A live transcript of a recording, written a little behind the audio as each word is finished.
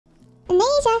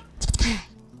Eneija!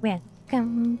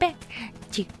 Welcome back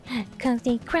to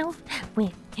Cozy Grove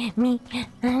with me,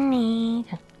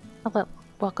 Eneija. Hello,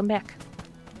 welcome back.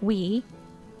 We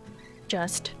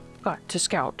just got to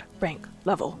Scout rank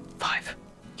level 5.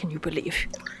 Can you believe?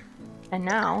 And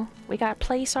now we gotta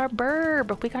place our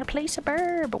burb. We gotta place a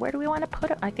burb. Where do we want to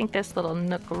put it? I think this little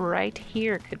nook right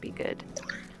here could be good.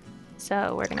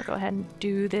 So we're gonna go ahead and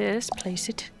do this. Place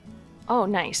it. Oh,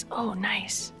 nice. Oh,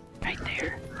 nice. Right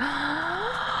there.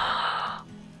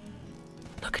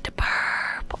 Look at the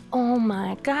burb. Oh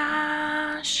my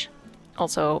gosh.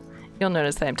 Also, you'll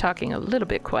notice that I'm talking a little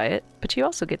bit quiet, but you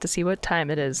also get to see what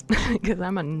time it is because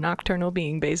I'm a nocturnal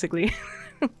being, basically.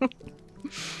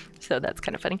 So that's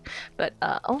kind of funny. But,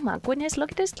 oh my goodness,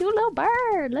 look at this cute little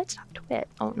bird. Let's talk to it.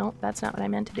 Oh, no, that's not what I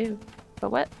meant to do. But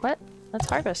what? Let's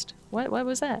harvest. What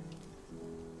was that?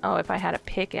 Oh, if I had a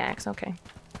pickaxe. Okay.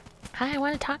 Hi, I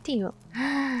want to talk to you.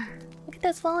 Look at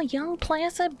this little young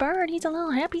placid bird. He's a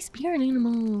little happy spirit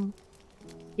animal.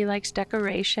 He likes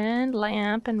decoration,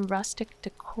 lamp, and rustic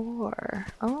decor.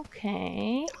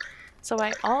 Okay. So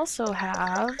I also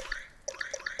have...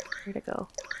 Where'd it go?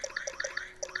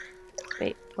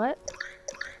 Wait, what?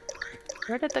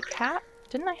 Where did the cat?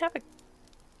 Didn't I have a...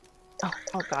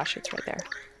 Oh gosh, it's right there.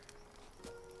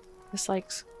 This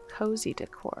likes cozy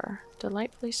decor.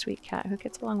 Delightfully sweet cat who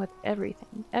gets along with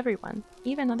everything, everyone,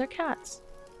 even other cats.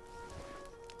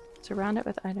 Surround it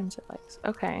with items it likes.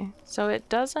 Okay, so it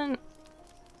doesn't...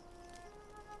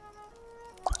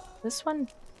 This one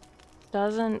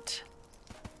doesn't...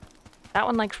 That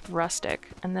one likes rustic,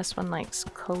 and this one likes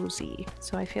cozy.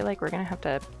 So I feel like we're gonna have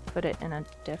to put it in a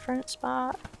different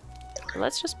spot.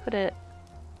 Let's just put it...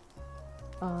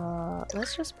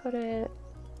 let's just put it...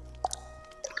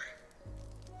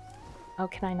 Oh,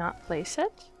 can I not place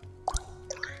it?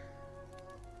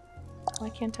 Why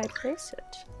can't I place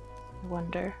it? I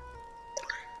wonder.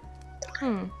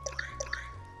 I'm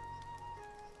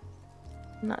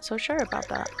not so sure about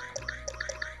that.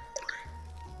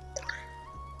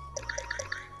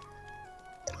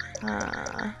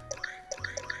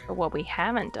 But what we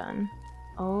haven't done...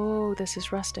 Oh, this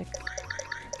is rustic.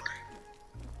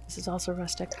 This is also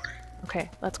rustic. Okay,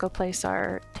 let's go place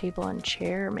our table and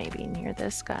chair maybe near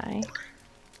this guy.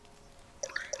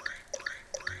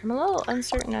 I'm a little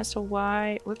uncertain as to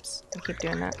why... Whoops, I keep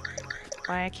doing that.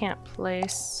 Why I can't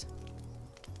place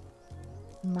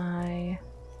my...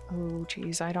 Oh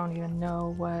geez, I don't even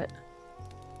know what...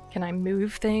 Can I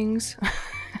move things?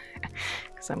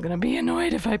 Because I'm gonna be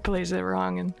annoyed if I place it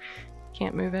wrong and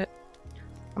can't move it.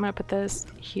 I'm gonna put this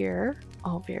here.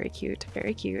 Oh, very cute,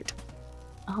 very cute.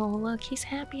 Oh, look, he's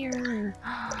happier.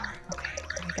 Okay,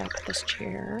 we gotta put this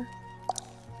chair.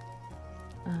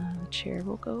 The chair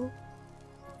will go.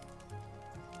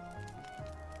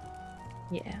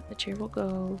 Yeah, the chair will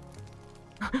go.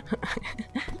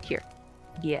 Here.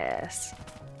 Yes.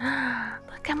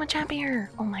 Look how much happier.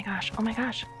 Oh my gosh, oh my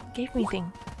gosh. It gave me thing.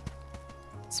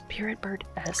 Spirit bird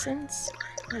essence?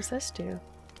 What does this do?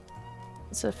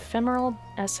 It's ephemeral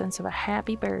essence of a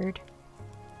happy bird.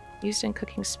 Used in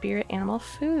cooking spirit animal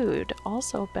food.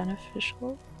 Also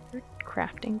beneficial for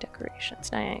crafting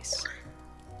decorations. Nice.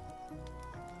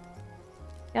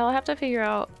 Yeah, I'll have to figure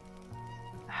out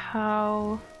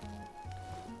how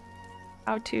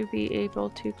to be able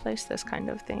to place this kind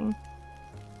of thing.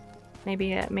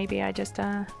 Maybe I just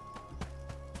to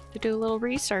do a little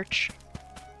research.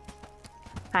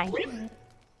 Hi.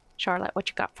 Charlotte, what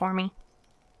you got for me?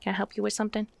 Can I help you with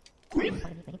something?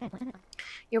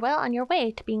 You're well on your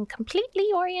way to being completely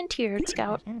orienteered,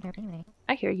 Scout.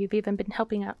 I hear you've even been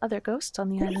helping out other ghosts on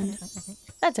the island.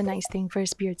 That's a nice thing for a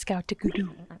spirit scout to do.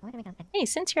 Hey,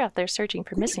 since you're out there searching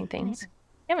for missing things, you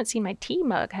haven't seen my tea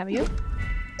mug, have you?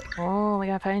 Oh, we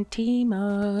gotta find tea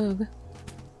mug.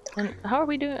 And how are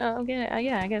we doing?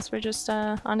 Yeah, I guess we're just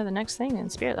on to the next thing in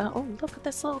spirit. Oh, look at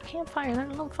this little campfire. There's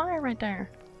a little fire right there.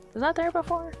 Was that there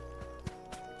before?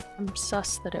 I'm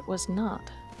sus that it was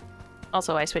not.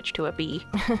 Also, I switched to a bee,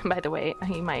 by the way.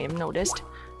 You might have noticed.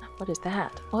 What is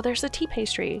that? Oh, there's the tea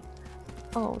pastry.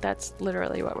 Oh, that's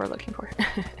literally what we're looking for.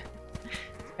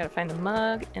 Gotta find the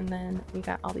mug, and then we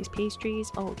got all these pastries.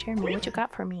 Oh, Jeremy, what you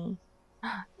got for me?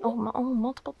 Oh,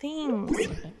 multiple things.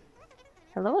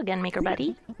 Hello again, Maker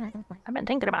Buddy. I've been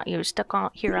thinking about you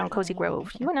stuck here on Cozy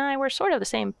Grove. You and I were sort of the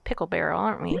same pickle barrel,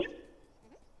 aren't we?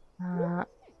 Oh,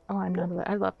 I'm not.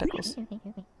 I love pickles.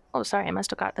 Oh, sorry, I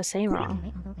must have got the saying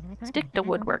wrong. Stick to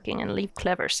woodworking and leave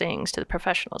clever sayings to the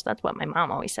professionals. That's what my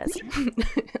mom always says.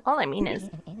 All I mean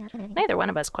is, neither one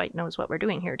of us quite knows what we're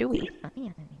doing here, do we?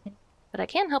 But I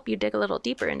can help you dig a little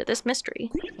deeper into this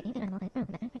mystery.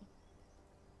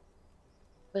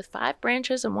 With 5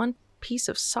 branches and 1 piece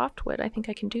of softwood, I think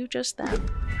I can do just that.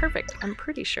 Perfect. I'm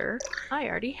pretty sure I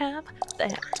already have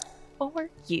that for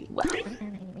you.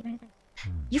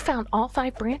 You found all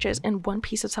 5 branches and 1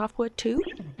 piece of softwood too?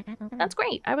 That's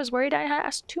great. I was worried I had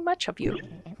asked too much of you.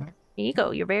 Here you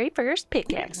go, your very first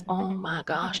pickaxe. Oh my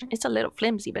gosh, it's a little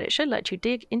flimsy, but it should let you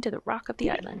dig into the rock of the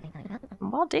island.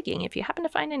 And while digging, if you happen to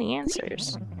find any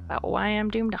answers about why I'm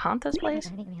doomed to haunt this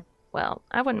place, well,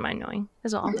 I wouldn't mind knowing,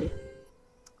 is all.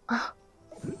 Oh.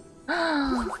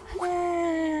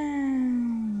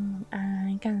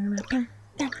 I got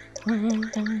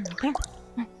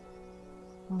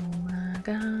oh my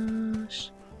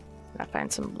gosh. Gotta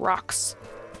find some rocks.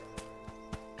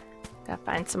 Gotta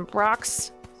find some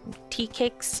rocks. Some tea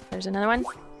cakes. There's another one.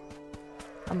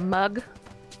 A mug.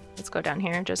 Let's go down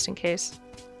here just in case.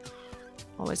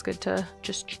 Always good to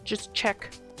just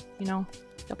check. You know,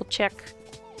 double check.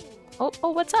 Oh,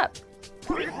 what's up?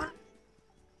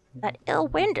 That ill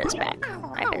wind is back.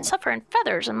 I've been suffering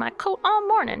feathers in my coat all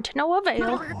morning to no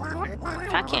avail.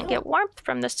 If I can't get warmth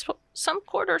from this some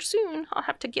quarter soon, I'll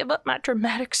have to give up my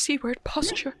dramatic seaward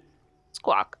posture.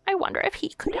 Squawk, I wonder if he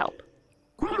could help.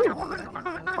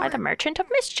 Why, the merchant of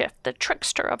mischief, the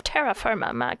trickster of terra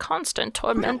firma, my constant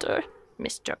tormentor,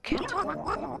 Mr. Kit.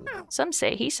 Some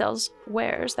say he sells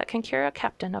wares that can cure a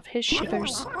captain of his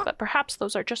shivers, but perhaps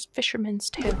those are just fishermen's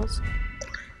tales.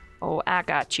 Oh, I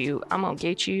got you. I'm gonna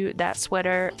get you that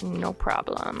sweater, no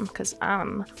problem, because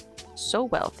I'm so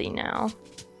wealthy now.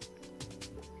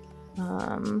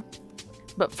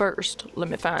 But first, let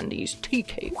me find these tea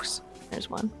cakes. There's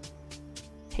one.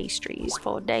 Pastries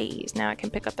for days. Now I can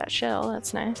pick up that shell.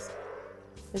 That's nice.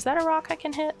 Is that a rock I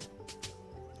can hit?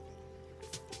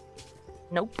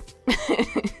 Nope.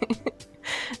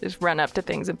 Just run up to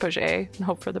things and push A and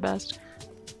hope for the best.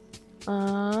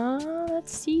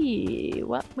 Let's see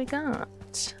what we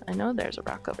got. I know there's a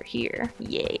rock over here.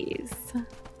 Yes.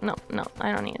 No,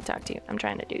 I don't need to talk to you. I'm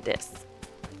trying to do this.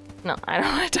 No, I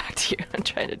don't want to talk to you. I'm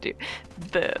trying to do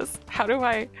this. How do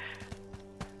I...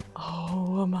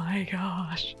 Oh my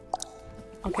gosh.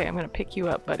 Okay, I'm gonna pick you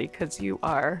up, buddy, because you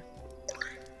are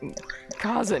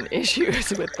causing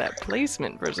issues with that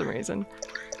placement for some reason.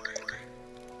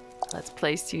 Let's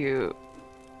place you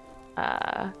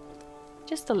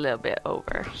just a little bit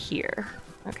over here.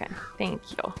 Okay, thank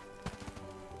you.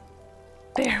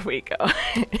 There we go.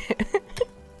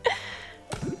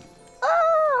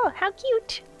 Oh, how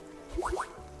cute!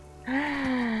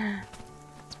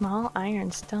 Small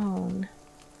iron stone.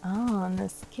 Oh, and the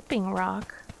skipping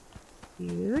rock.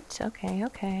 Cute. Okay,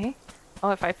 okay.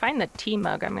 Oh, if I find the tea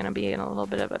mug, I'm gonna be in a little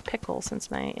bit of a pickle since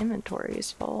my inventory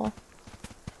is full.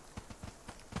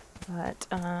 But,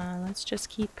 let's just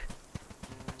keep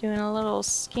doing a little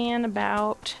scan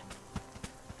about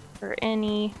for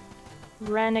any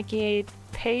renegade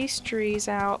pastries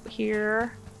out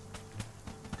here.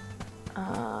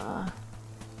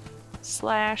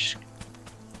 Slash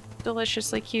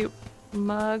deliciously cute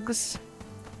mugs.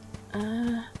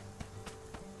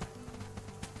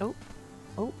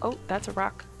 Oh, that's a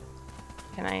rock.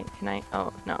 Can I?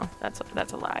 Oh, no, that's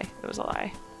a lie. It was a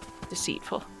lie.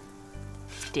 Deceitful.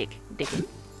 Digging.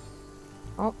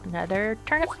 Oh, another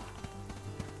turnip.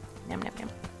 Yum.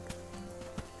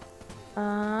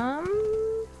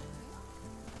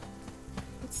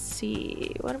 Let's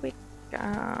see, what do we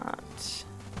got?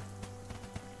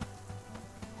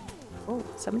 Oh,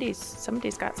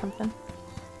 somebody's got something.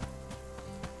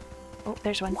 Oh,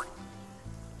 there's one.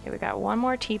 Okay, we got one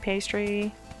more tea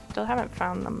pastry. Still haven't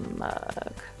found the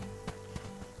mug.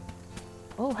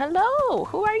 Oh, hello!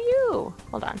 Who are you?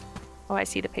 Hold on. Oh, I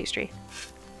see the pastry.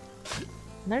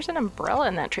 And there's an umbrella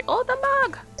in that tree. Oh, the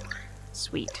mug!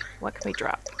 Sweet. What can we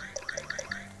drop?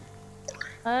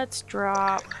 Let's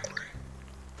drop...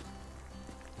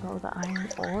 Oh, the iron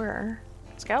ore.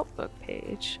 Scout book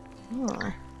page.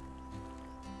 Oh.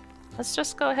 Let's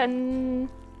just go ahead and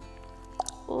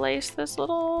place this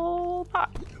little pot.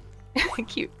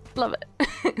 Cute. Love it.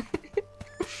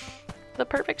 The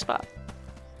perfect spot.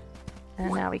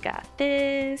 And now we got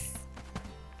this.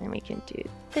 And we can do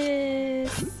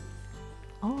this.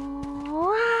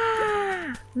 Oh,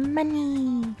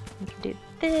 money. We can do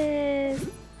this.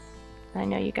 I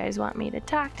know you guys want me to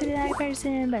talk to that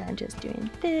person, but I'm just doing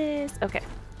this. Okay.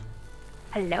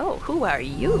 Hello, who are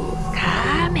you?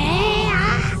 Come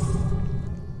here.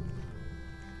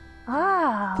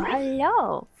 Oh,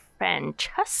 hello,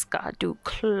 Francesca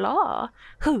Duclaw.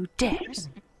 Who dares?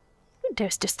 Who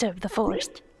dares disturb the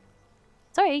forest?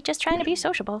 Sorry, just trying to be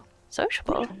sociable.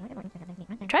 Sociable?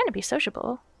 Trying to be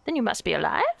sociable. Then you must be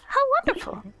alive? How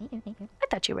wonderful! I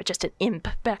thought you were just an imp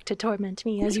back to torment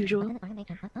me as usual.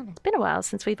 It's been a while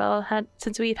since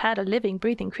we've had a living,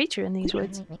 breathing creature in these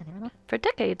woods. For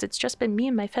decades, it's just been me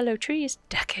and my fellow trees.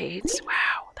 Decades?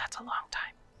 Wow, that's a long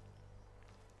time.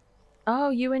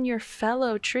 Oh, you and your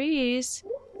fellow trees.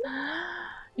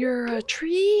 You're a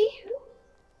tree?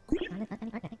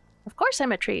 Of course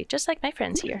I'm a tree, just like my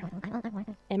friends here.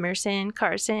 Emerson,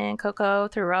 Carson, Coco,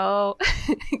 Thoreau.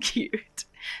 Cute.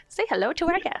 Say hello to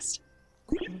our guest.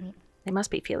 They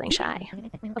must be feeling shy.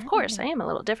 Of course, I am a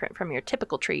little different from your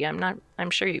typical tree. I'm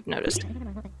sure you've noticed.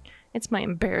 It's my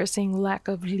embarrassing lack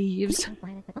of leaves.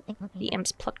 The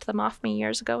imps plucked them off me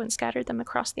years ago and scattered them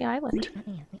across the island.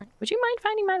 Would you mind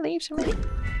finding my leaves for me?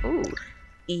 Ooh,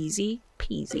 easy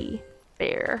peasy.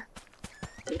 Bear.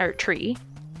 Or tree.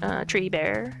 Tree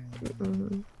bear.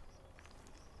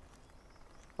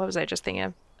 What was I just thinking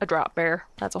of? A drop bear.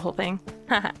 That's a whole thing.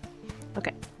 Haha.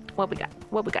 Okay. What we got?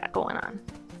 What we got going on?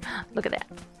 Look at that.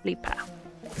 Leaf pile.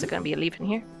 Is it gonna be a leaf in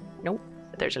here? Nope.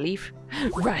 But there's a leaf.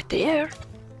 Right there!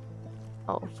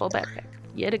 Oh, full backpack.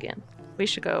 Yet again. We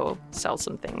should go sell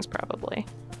some things, probably.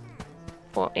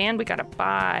 Well, and we gotta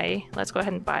buy... Let's go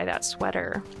ahead and buy that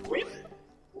sweater.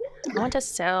 I want to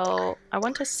sell...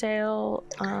 what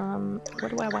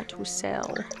do I want to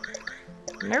sell?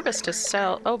 I'm nervous to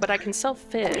sell... Oh, but I can sell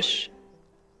fish.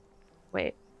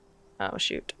 Wait. Oh,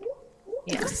 shoot.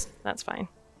 Yes, that's fine.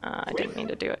 I didn't mean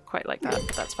to do it quite like that,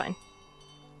 but that's fine.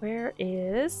 Where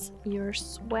is your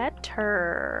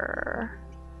sweater?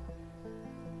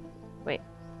 Wait.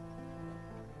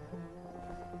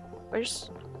 Where's...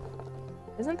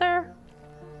 Isn't there?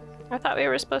 I thought we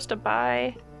were supposed to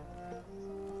buy...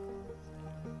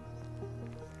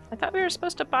 I thought we were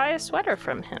supposed to buy a sweater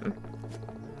from him.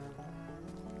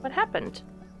 What happened?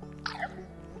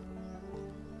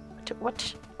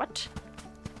 What?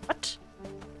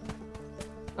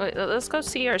 Wait, let's go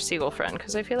see our seagull friend,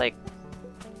 because I feel like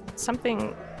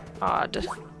something odd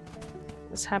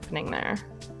is happening there.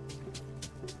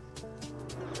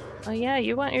 Oh yeah,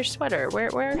 you want your sweater.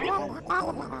 Where?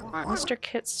 Mr.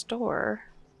 Kit's store.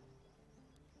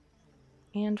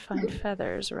 And find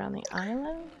feathers around the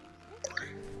island?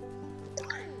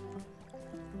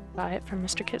 Buy it from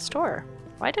Mr. Kit's store.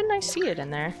 Why didn't I see it in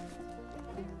there?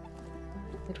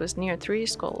 It was near 3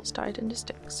 skulls tied into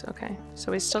sticks. Okay,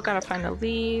 so we still gotta find the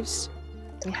leaves.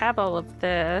 We have all of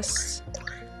this.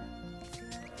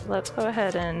 Let's go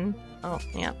ahead and... Oh,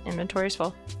 yeah, inventory's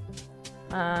full.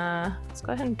 Let's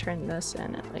go ahead and turn this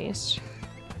in at least.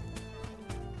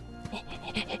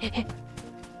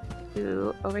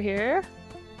 Ooh, over here.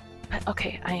 But,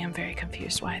 okay, I am very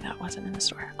confused why that wasn't in the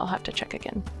store. I'll have to check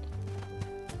again.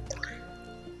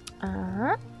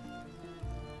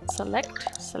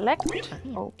 Select.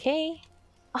 Okay.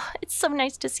 Oh, it's so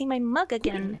nice to see my mug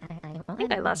again. I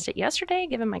think I lost it yesterday.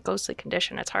 Given my ghostly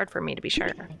condition, it's hard for me to be sure.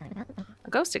 A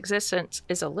ghost existence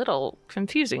is a little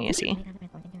confusing, you see.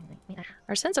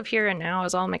 Our sense of here and now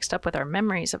is all mixed up with our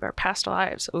memories of our past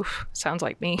lives. Oof, sounds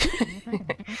like me.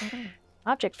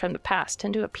 Objects from the past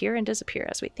tend to appear and disappear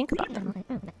as we think about them.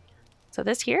 So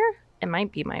this here, it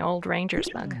might be my old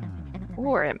ranger's mug.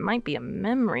 Or it might be a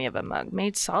memory of a mug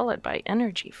made solid by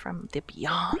energy from the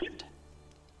beyond.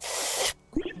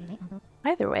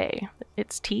 Either way,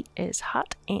 its tea is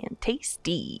hot and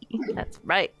tasty. That's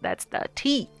right, that's the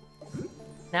tea.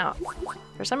 Now,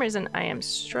 for some reason I am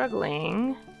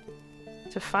struggling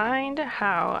to find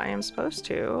how I am supposed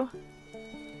to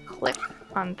click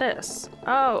on this.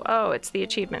 Oh, it's the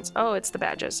achievements. Oh, it's the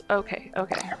badges. Okay.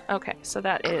 So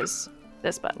that is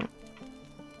this button.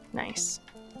 Nice.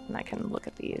 And I can look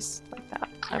at these like that.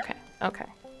 Okay.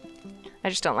 I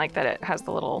just don't like that it has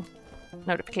the little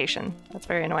notification. That's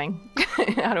very annoying.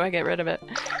 How do I get rid of it?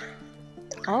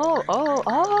 Oh,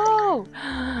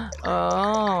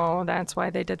 that's why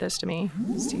they did this to me.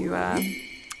 To,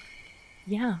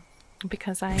 yeah,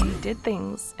 because I did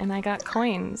things and I got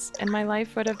coins and my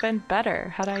life would have been better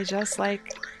had I just,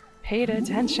 like, paid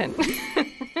attention.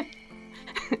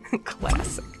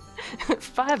 Classic.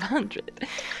 500.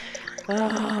 Oh,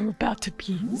 I'm about to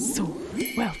be so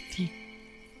wealthy.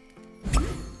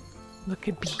 Look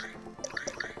at me.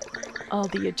 All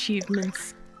the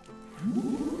achievements.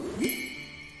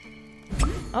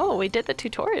 Oh, we did the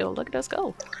tutorial. Look at us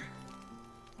go.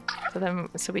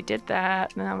 So we did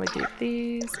that. Now we do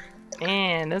these.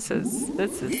 And this is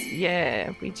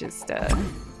yeah, we just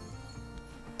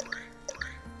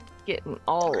getting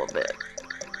all of it.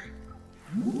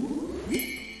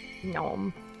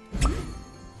 Nom.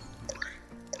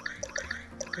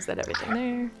 Is that everything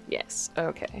there? Yes.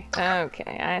 Okay.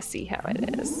 Okay, I see how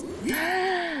it is.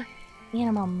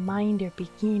 Animal minder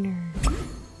beginner.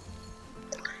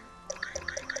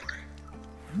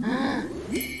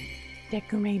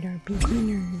 Decorator,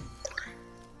 beginner.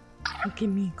 Look at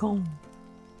me go.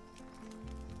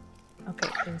 Okay,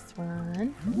 this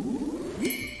one.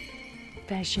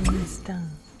 Fashionista.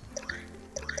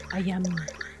 I am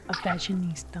a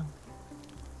fashionista.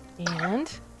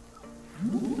 And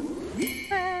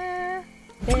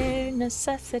bare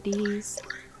necessities.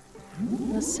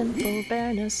 The simple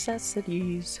bare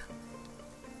necessities.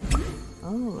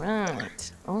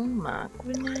 Alright. Oh my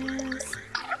goodness.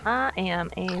 I am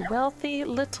a wealthy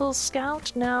little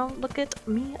scout now. Look at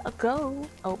me go.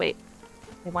 Oh wait.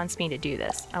 It wants me to do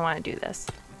this. I want to do this.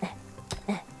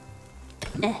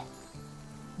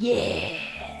 Yeah.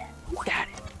 Got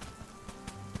it.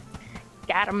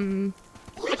 Got him.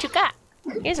 What you got?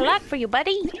 Here's a log for you,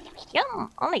 buddy.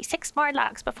 Yum. Only 6 more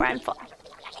logs before I'm full.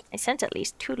 I sent at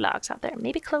least 2 logs out there.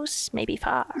 Maybe close, maybe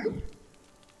far.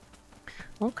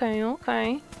 Okay,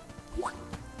 okay.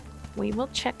 We will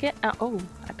check it out. Oh,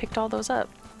 I picked all those up.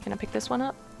 Can I pick this one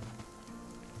up?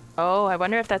 Oh, I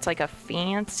wonder if that's like a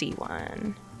fancy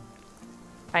one.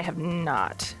 I have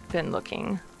not been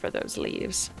looking for those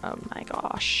leaves. Oh my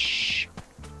gosh.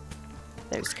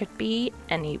 Those could be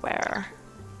anywhere.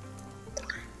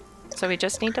 So we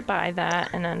just need to buy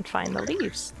that and then find the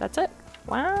leaves. That's it.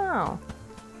 Wow.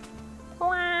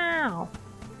 Wow.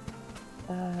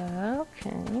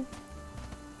 Okay.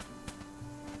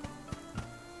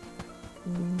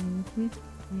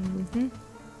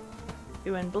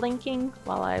 Doing blinking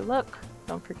while I look.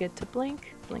 Don't forget to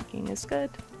blink. Blinking is good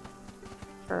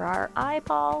for our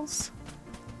eyeballs.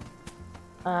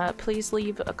 Please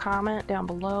leave a comment down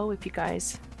below if you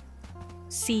guys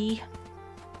see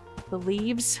the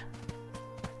leaves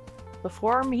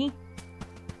before me.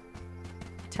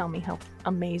 Tell me how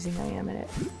amazing I am at it.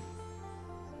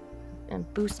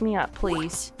 And boost me up,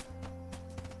 please.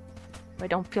 I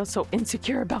don't feel so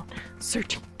insecure about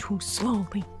searching too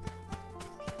slowly.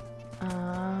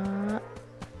 Oh,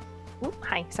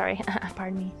 hi, sorry.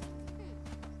 Pardon me.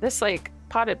 This, like,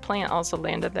 potted plant also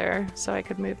landed there, so I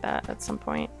could move that at some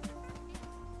point.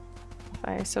 If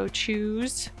I so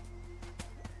choose.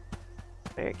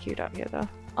 Very cute out here, though.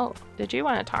 Oh, did you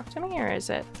want to talk to me, or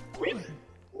is it...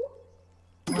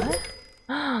 What?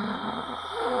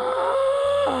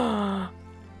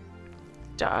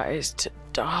 Dies to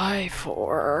die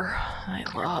for. I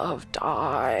love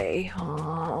die.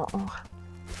 Oh.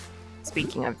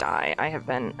 Speaking of dye,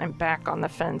 I'm back on the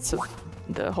fence of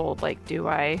the whole, like, do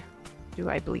I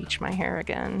bleach my hair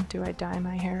again? Do I dye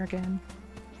my hair again?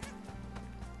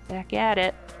 Back at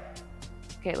it.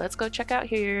 Okay, let's go check out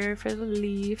here for the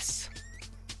leaves.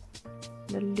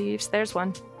 The leaves, there's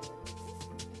one.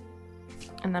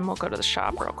 And then we'll go to the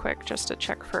shop real quick just to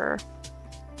check for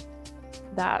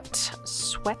that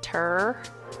sweater.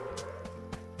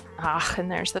 Ah, and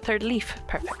there's the 3rd leaf.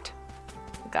 Perfect.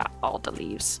 Got all the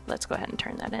leaves. Let's go ahead and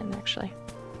turn that in, actually.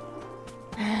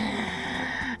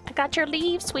 I got your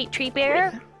leaves, sweet tree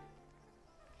bear.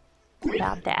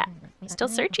 About that. Still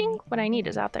searching? What I need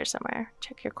is out there somewhere.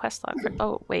 Check your quest log for...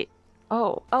 Oh, wait.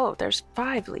 Oh, there's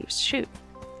 5 leaves. Shoot.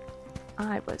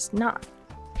 I was not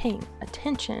paying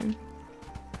attention.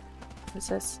 What's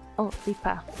this? Oh, leaf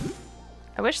pile.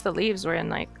 I wish the leaves were in,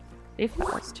 like, leaf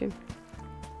piles, too.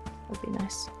 That would be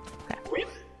nice. Okay.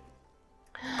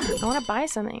 I want to buy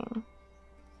something.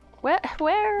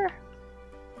 Where?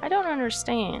 I don't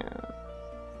understand.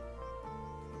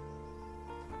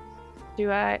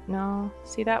 Do I? No.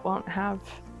 See, that won't have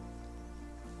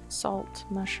salt,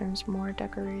 mushrooms, more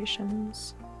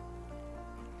decorations.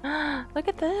 Look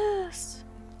at this.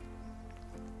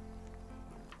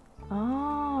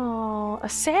 Oh, a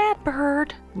sad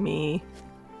bird. Me.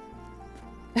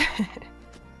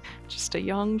 Just a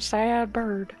young sad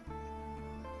bird.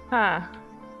 Huh.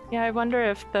 Yeah, I wonder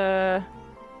if the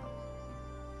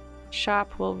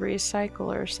shop will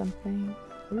recycle or something.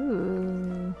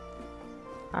 Ooh.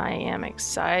 I am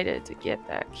excited to get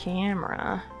that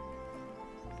camera.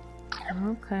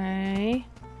 Okay.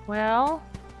 Well,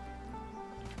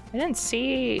 I didn't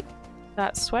see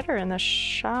that sweater in the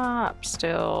shop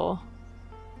still.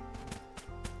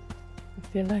 I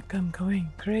feel like I'm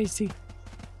going crazy.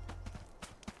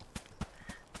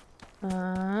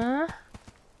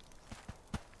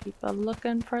 Keep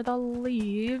looking for the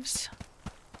leaves,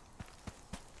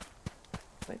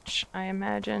 which I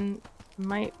imagine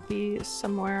might be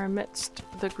somewhere amidst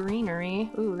the greenery.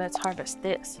 Ooh, let's harvest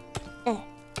this.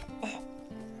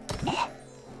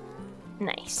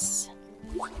 Nice.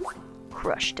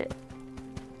 Crushed it.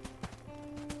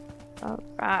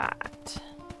 Alright.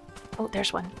 Oh,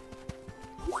 there's one.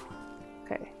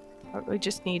 Okay. We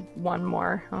just need one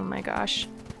more. Oh my gosh.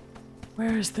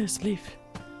 Where is this leaf?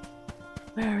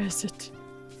 Where is it?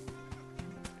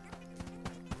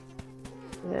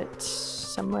 it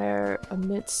somewhere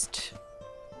amidst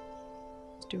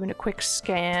doing a quick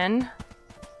scan.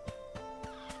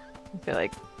 I feel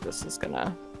like this is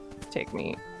gonna take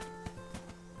me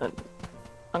an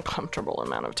uncomfortable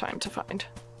amount of time to find.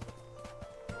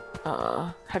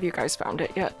 Have you guys found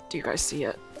it yet? Do you guys see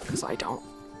it? Because I don't.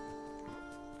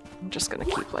 I'm just gonna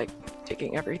keep like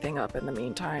digging everything up in the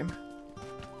meantime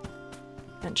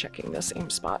and checking the same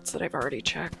spots that I've already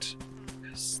checked,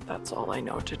 because that's all I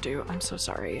know to do. I'm so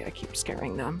sorry, I keep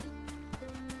scaring them.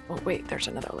 Oh wait, there's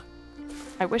another.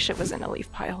 I wish it was in a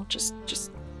leaf pile, just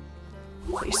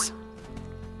please.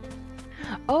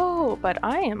 Oh, but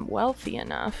I am wealthy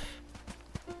enough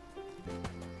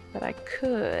that I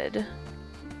could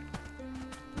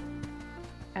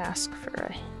ask for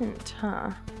a hint,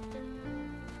 huh?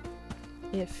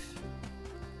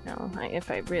 If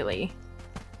I really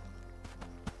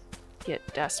get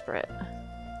desperate.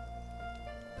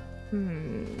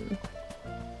 Hmm.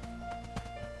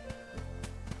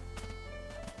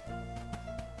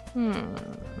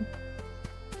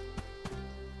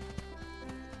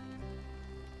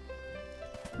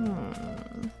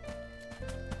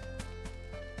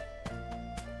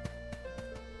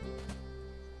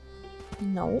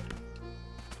 Nope.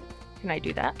 Can I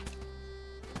do that?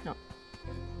 No.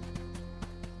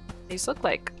 These look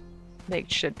like they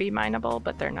should be mineable,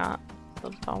 but they're not.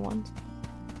 Little tall ones.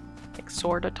 Like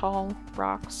sorta tall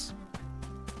rocks.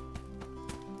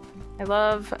 I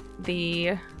love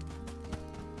the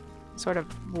sort of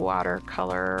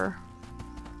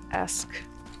watercolor-esque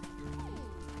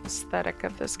aesthetic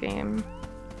of this game.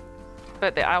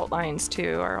 But the outlines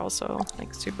too are also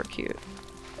like super cute.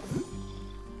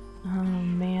 Oh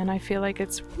man, I feel like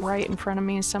it's right in front of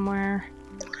me somewhere.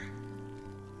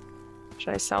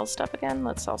 Should I sell stuff again?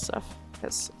 Let's sell stuff,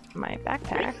 because my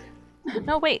backpack...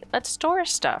 No, wait, let's store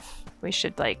stuff. We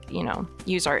should, like, you know,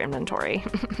 use our inventory.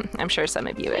 I'm sure some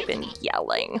of you have been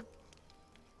yelling.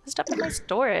 Stuff in my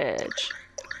storage.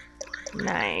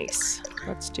 Nice.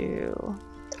 Let's do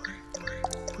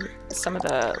some of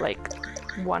the, like,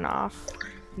 one-off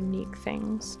unique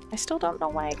things. I still don't know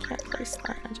why I can't place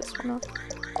that. I just wanna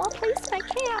place my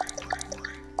cat.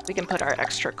 We can put our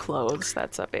extra clothes.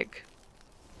 That's a big...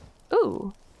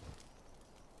 Ooh.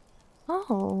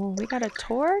 Oh, we got a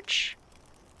torch?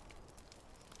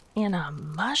 And a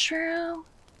mushroom?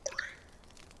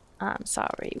 I'm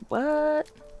sorry, what?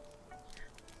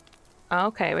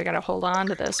 Okay, we gotta hold on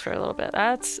to this for a little bit.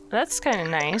 That's kind of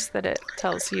nice that it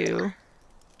tells you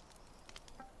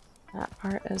that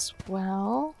part as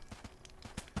well.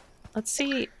 Let's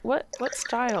see, what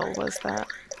style was that?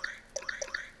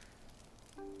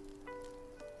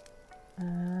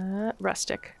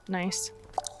 Rustic. Nice.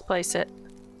 Place it.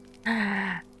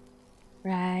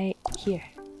 Right here.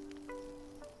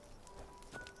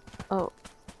 Oh,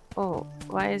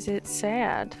 why is it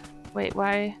sad? Wait,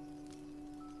 why?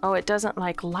 Oh, it doesn't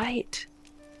like light.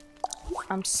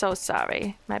 I'm so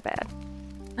sorry. My bad.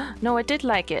 No, it did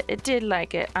like it. It did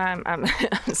like it. I'm I'm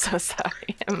so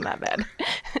sorry. My bad.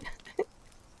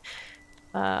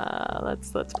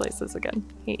 Let's place this again.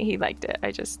 He liked it.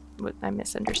 I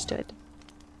misunderstood.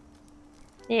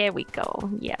 There we go.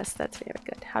 Yes, that's very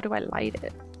good. How do I light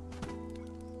it?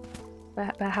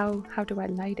 But how do I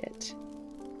light it?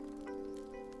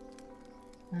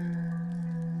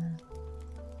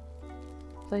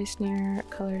 Place near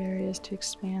colored areas to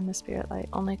expand the spirit light.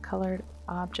 Only colored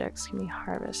objects can be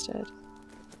harvested.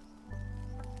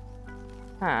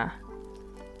 Huh.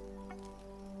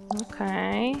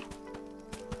 Okay.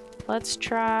 Let's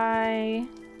try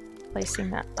placing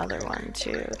that other one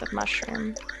too, the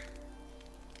mushroom.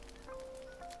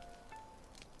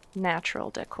 Natural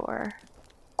decor.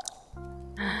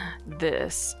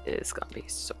 This is gonna be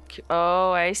so cute.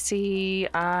 Oh, I see.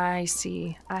 I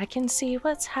see. I can see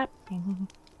what's happening.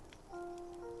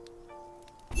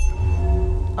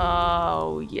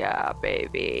 Oh, yeah,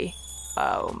 baby.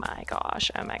 Oh my gosh.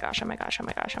 Oh my gosh. Oh my gosh. Oh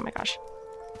my gosh. Oh my gosh.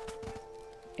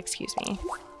 Excuse me.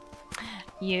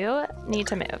 You need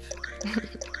to move.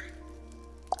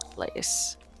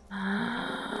 Place.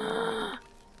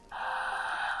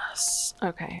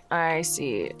 Okay, I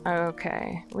see.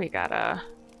 Okay, we gotta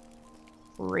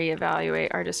reevaluate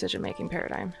our decision-making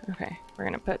paradigm. Okay, we're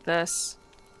gonna put this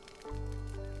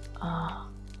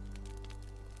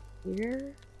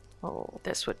here. Oh,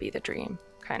 this would be the dream,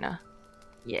 kinda.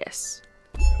 Yes.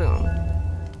 Boom.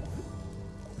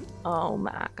 Oh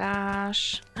my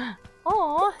gosh.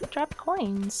 Oh, dropped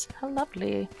coins. How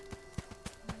lovely.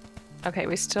 Okay,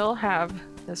 we still have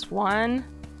this one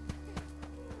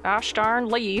gosh darn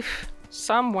leaf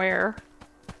somewhere.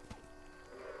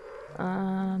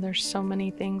 There's so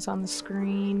many things on the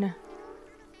screen.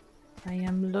 I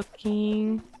am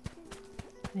looking.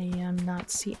 I am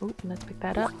not seeing. Oh, let's pick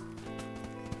that up.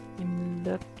 I'm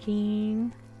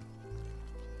looking.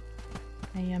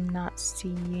 I am not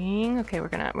seeing. Okay, we're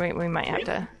gonna. We might have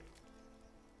to.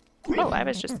 Oh, I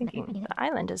was just thinking. The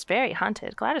island is very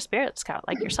haunted. Glad a spirit scout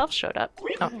like yourself showed up.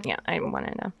 Oh, yeah, I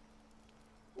wanted to.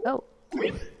 Oh.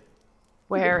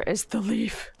 Where is the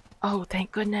leaf? Oh,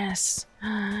 thank goodness.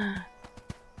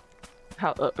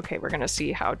 Okay, we're gonna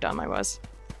see how dumb I was.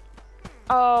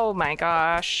 Oh my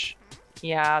gosh.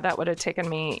 Yeah, that would have taken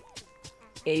me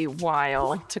a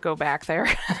while to go back there.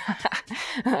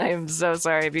 I'm so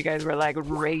sorry if you guys were like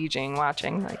raging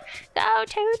watching. Like, go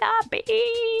to the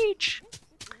beach!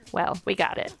 Well, we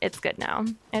got it. It's good now.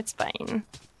 It's fine.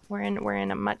 We're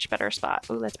in a much better spot.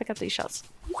 Ooh, let's pick up these shells.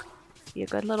 Be a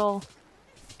good little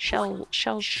seashell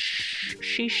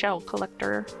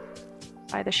collector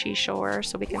by the seashore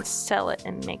so we can sell it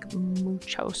and make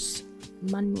muchos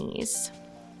monies.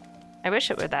 I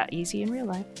wish it were that easy in real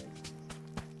life.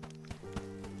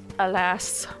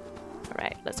 Alas.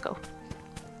 Alright, let's go.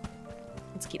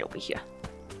 Let's get over here.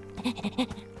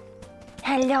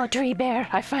 Hello, tree bear.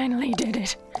 I finally did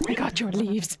it. I got your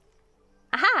leaves.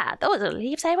 Aha! Those are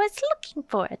leaves I was looking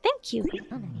for. Thank you.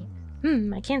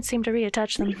 I can't seem to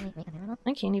reattach them.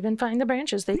 I can't even find the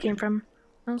branches they came from.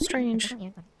 How strange.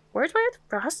 Wordsworth?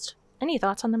 Frost? Any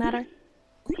thoughts on the matter?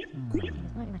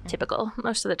 Typical.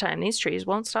 Most of the time these trees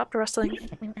won't stop rustling.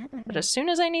 But as soon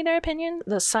as I need their opinion,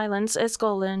 the silence is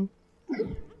golden.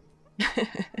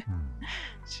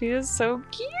 She is so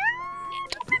cute!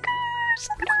 Oh my gosh!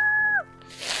 Look at her!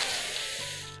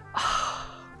 Oh.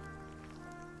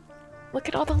 Look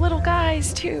at all the little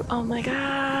guys too! Oh my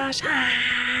gosh!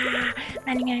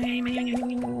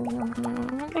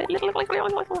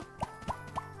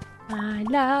 I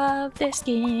love this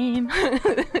game.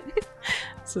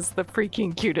 This is the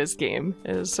freaking cutest game.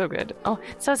 It is so good. Oh,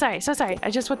 so sorry. I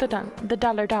just want the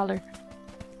dollar.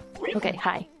 Okay,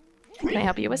 hi. Can I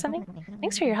help you with something?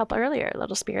 Thanks for your help earlier,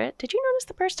 little spirit. Did you notice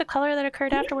the burst of color that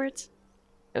occurred afterwards?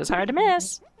 It was hard to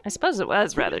miss. I suppose it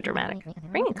was rather dramatic.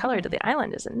 Bringing color to the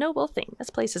island is a noble thing. This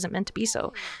place isn't meant to be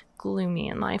so gloomy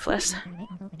and lifeless.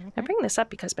 I bring this up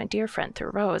because my dear friend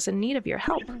Thoreau is in need of your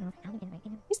help.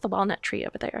 He's the walnut tree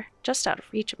over there, just out of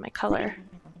reach of my color.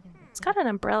 He's got an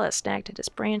umbrella snagged at his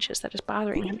branches that is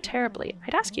bothering him terribly.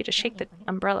 I'd ask you to shake the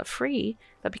umbrella free,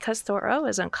 but because Thoreau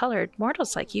is uncolored,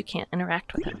 mortals like you can't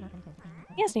interact with him.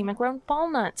 He hasn't even grown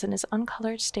walnuts in his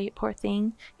uncolored state, poor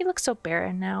thing. He looks so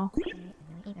barren now.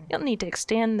 You'll need to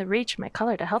extend the reach of my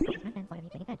color to help him.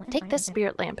 Take this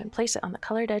spirit lamp and place it on the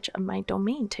colored edge of my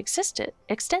domain to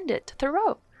extend it to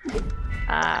Thoreau.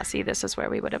 Ah, see, this is where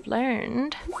we would have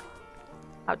learned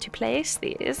how to place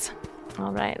these.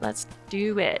 All right, let's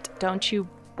do it. Don't you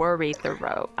worry,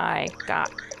 Thoreau. I got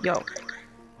your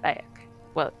back.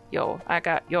 Well, I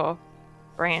got your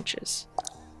branches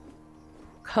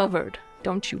covered.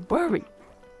 Don't you worry.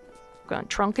 I'm gonna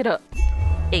trunk it up.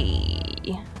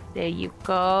 Hey, there you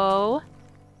go.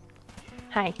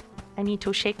 Hi, I need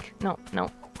to shake. No.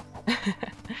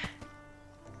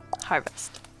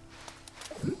 Harvest.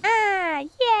 Ah,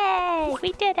 yay!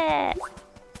 We did it!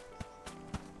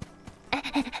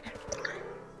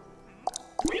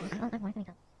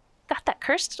 Got that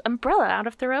cursed umbrella out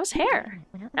of Thoreau's hair.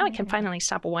 Now we can finally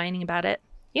stop whining about it.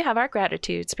 You have our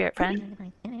gratitude, spirit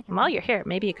friend. And while you're here,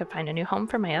 maybe you could find a new home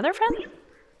for my other friend?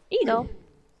 Eagle.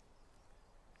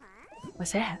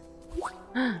 What's that?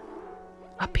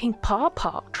 A pink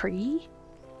pawpaw tree?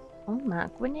 Oh my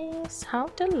goodness, how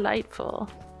delightful.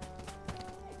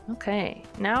 Okay,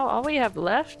 now all we have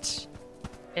left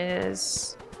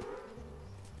is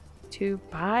to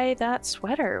buy that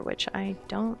sweater, which I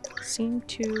don't seem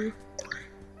to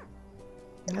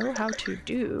know how to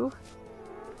do.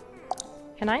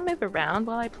 Can I move around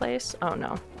while I place? Oh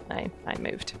no, I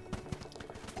moved.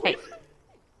 Hey.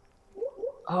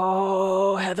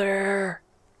 Oh, Heather.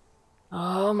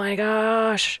 Oh my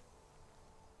gosh.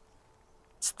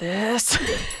 It's this.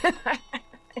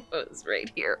 It was right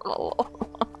here all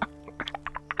along.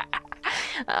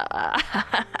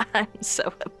 I'm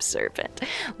so observant.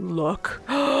 Look.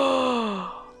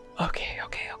 Okay.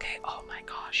 Oh my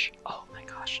gosh.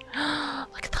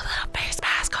 Look at the little face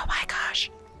mask. Oh my gosh.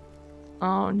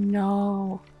 Oh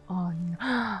no. Oh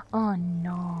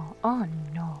no.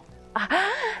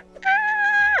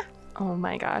 Oh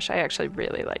my gosh. I actually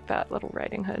really like that little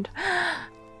Riding Hood.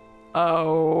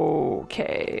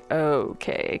 Okay.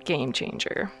 Game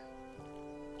changer.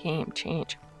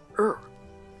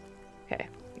 Okay,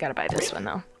 gotta buy this one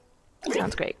though.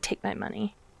 Sounds great. Take my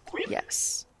money.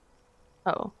 Yes.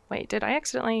 Oh, wait, did I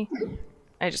accidentally?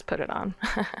 I just put it on.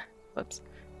 Whoops.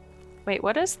 Wait,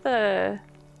 what is the...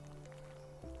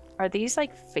 Are these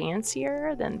like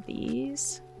fancier than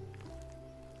these?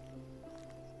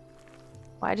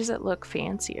 Why does it look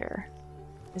fancier?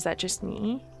 Is that just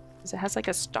me? Because it has like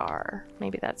a star.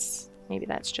 Maybe that's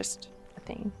just a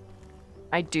thing.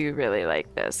 I do really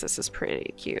like this. This is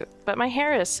pretty cute. But my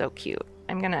hair is so cute.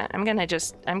 I'm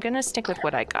gonna stick with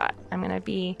what I got. I'm gonna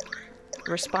be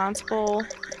responsible,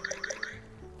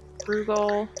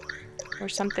 frugal, or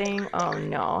something. Oh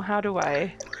no, how do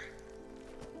I...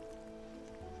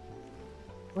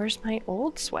 Where's my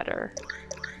old sweater?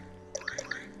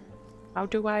 How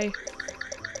do I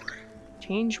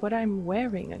change what I'm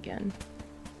wearing again?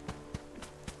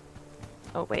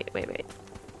 Oh, wait.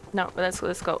 No, let's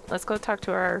go. Let's go talk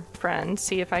to our friend,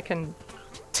 see if I can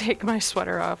take my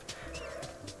sweater off.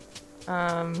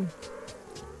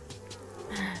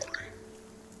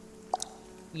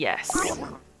 Yes.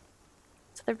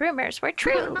 So the rumors were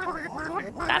true.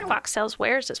 That fox sells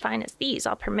wares as fine as these.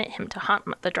 I'll permit him to haunt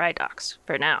the dry docks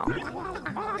for now.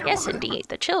 Yes, indeed.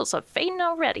 The chills are fading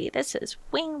already. This is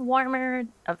wing warmer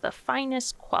of the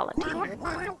finest quality.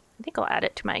 I think I'll add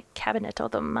it to my cabinet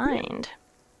of the mind.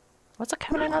 What's a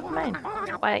cabinet of the mind?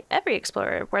 Why, every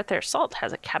explorer worth their salt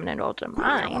has a cabinet of the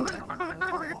mind.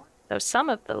 Though some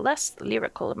of the less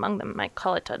lyrical among them might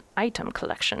call it an item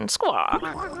collection. Squawk!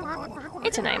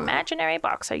 It's an imaginary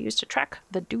box I use to track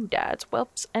the doodads,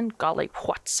 whelps, and golly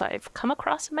whats I've come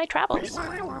across in my travels.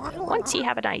 Once you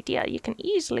have an idea, you can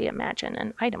easily imagine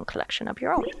an item collection of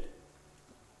your own.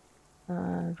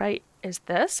 Right, is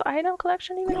this item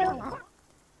collection even real?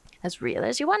 As real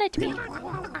as you want it to be.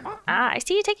 Ah, I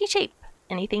see you taking shape.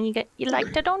 Anything you'd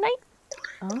like to donate?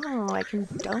 Oh, I can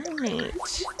donate.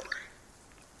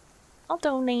 I'll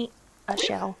donate a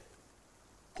shell.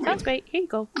 Sounds great. Here you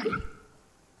go.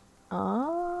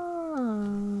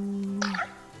 Oh.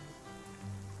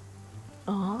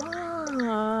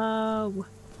 Oh.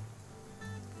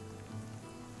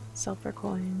 Silver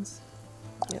coins.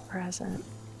 Get present.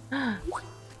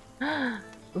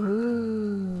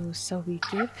 Ooh, so we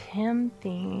give him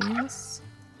things.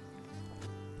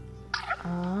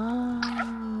 Oh.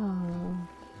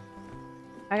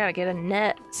 I gotta get a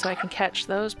net so I can catch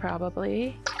those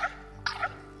probably.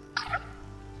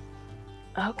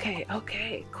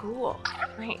 Okay, cool.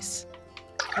 Nice.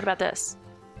 What about this?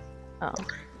 Oh.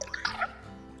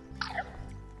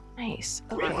 Nice,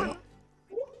 okay.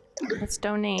 Let's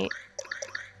donate.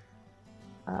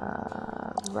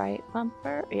 Right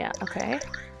bumper? Yeah, okay.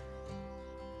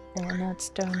 And let's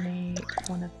donate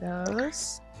one of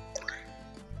those.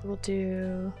 We'll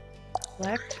do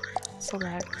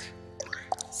select,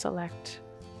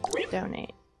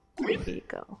 donate. There you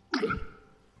go.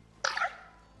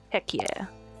 Heck yeah,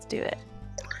 let's do it.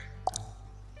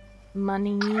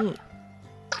 Money.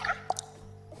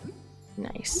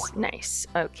 Nice.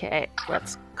 Okay,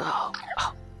 let's go.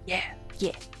 Oh, yeah.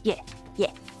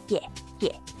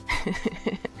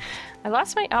 I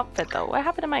lost my outfit though. What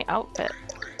happened to my outfit?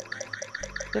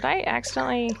 Did I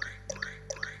accidentally...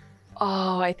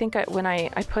 Oh, I think when I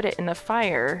put it in the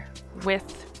fire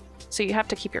with... So you have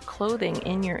to keep your clothing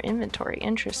in your inventory.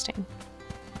 Interesting.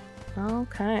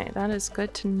 Okay, that is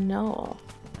good to know.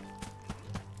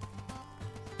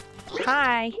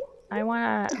 Hi! I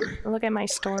wanna look at my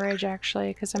storage actually,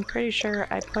 because I'm pretty sure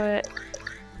I put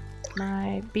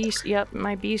my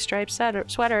my bee-striped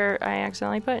sweater I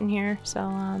accidentally put in here. So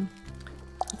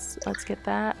let's get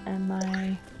that, and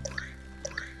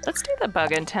let's do the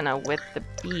bug antenna with the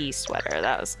bee sweater.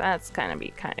 That's gonna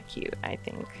be kind of cute, I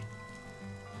think.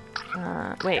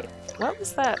 Wait, what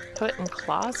was that put in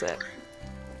closet?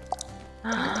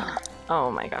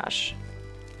 Oh my gosh.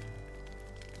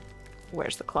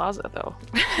 Where's the closet though?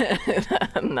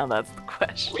 No, that's the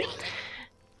question.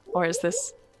 Or is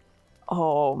this...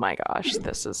 Oh my gosh,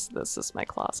 this is my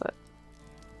closet.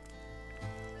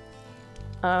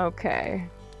 Okay.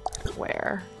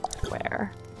 Where?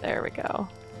 There we go.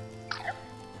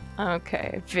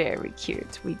 Okay, very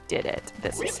cute. We did it.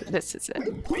 This is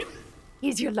it.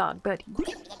 Here's your log, buddy.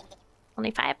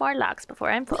 Only 5 more logs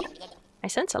before I'm full. I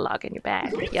sense a log in your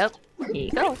bag. Yep, here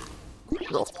you go.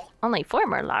 Only 4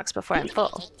 more logs before I'm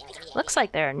full. Looks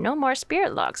like there are no more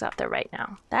spirit logs out there right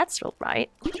now. That's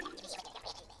right.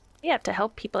 We have to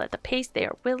help people at the pace they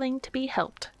are willing to be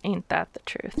helped. Ain't that the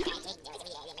truth?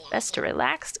 Best to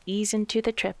relax, ease into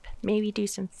the trip. Maybe do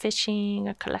some fishing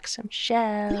or collect some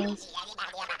shells.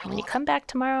 When you come back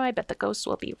tomorrow, I bet the ghosts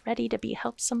will be ready to be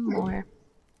helped some more.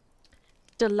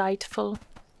 Delightful.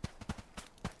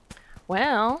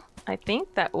 Well, I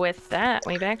think that with that,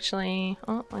 we've actually...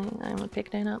 Oh, I'm gonna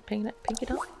pick it up. Is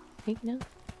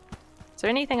there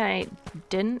anything I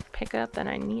didn't pick up that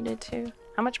I needed to?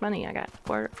 How much money I got?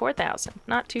 4,000.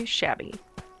 Not too shabby.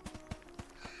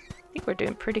 I think we're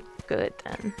doing pretty good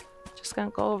then. Just gonna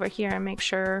go over here and make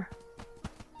sure.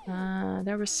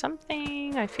 There was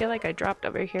something I feel like I dropped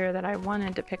over here that I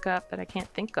wanted to pick up that I can't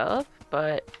think of,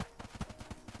 but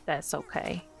that's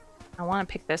okay. I want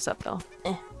to pick this up though.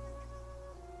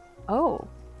 Oh,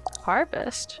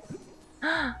 harvest.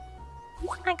 I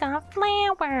got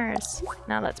flowers.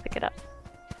 Now let's pick it up.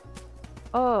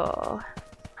 Oh,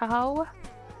 how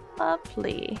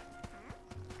lovely.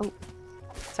 Oh,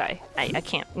 sorry. I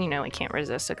can't, you know, I can't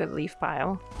resist a good leaf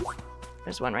pile.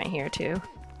 There's one right here too.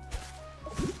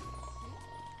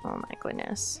 Oh my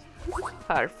goodness.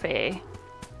 Parfait.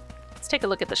 Let's take a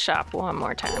look at the shop one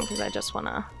more time because I just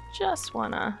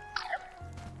wanna...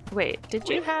 Wait, did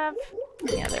you have...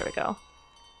 Yeah, there we go.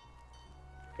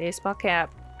 Baseball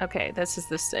cap. Okay, this is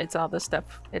this. It's all the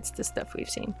stuff. It's the stuff we've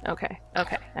seen. Okay,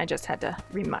 okay. I just had to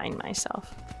remind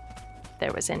myself if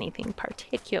there was anything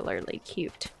particularly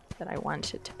cute that I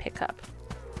wanted to pick up.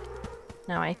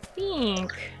 Now I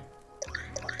think...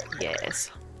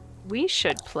 Yes. We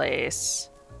should place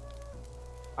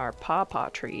our pawpaw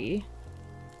tree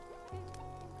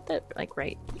like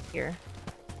right here.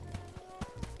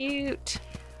 Cute.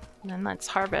 And then let's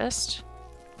harvest.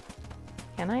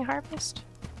 Can I harvest?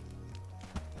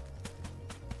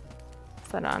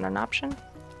 Is that not an option?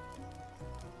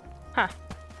 Huh.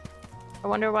 I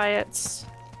wonder why it's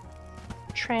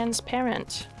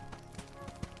transparent.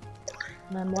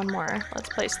 And then one more. Let's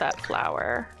place that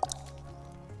flower.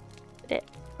 Put it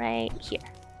right here.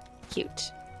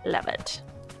 Cute. Love it.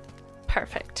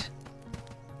 Perfect.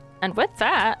 And with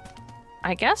that,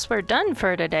 I guess we're done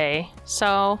for today.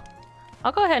 So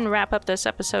I'll go ahead and wrap up this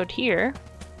episode here.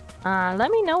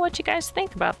 Let me know what you guys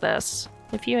think about this.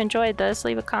 If you enjoyed this,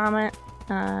 leave a comment.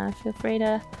 Feel free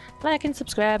to like and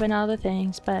subscribe and all the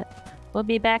things. But we'll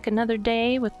be back another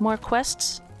day with more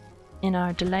quests in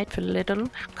our delightful little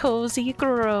cozy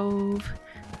grove.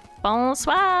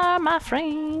 Bonsoir, my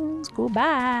friends.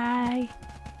 Goodbye.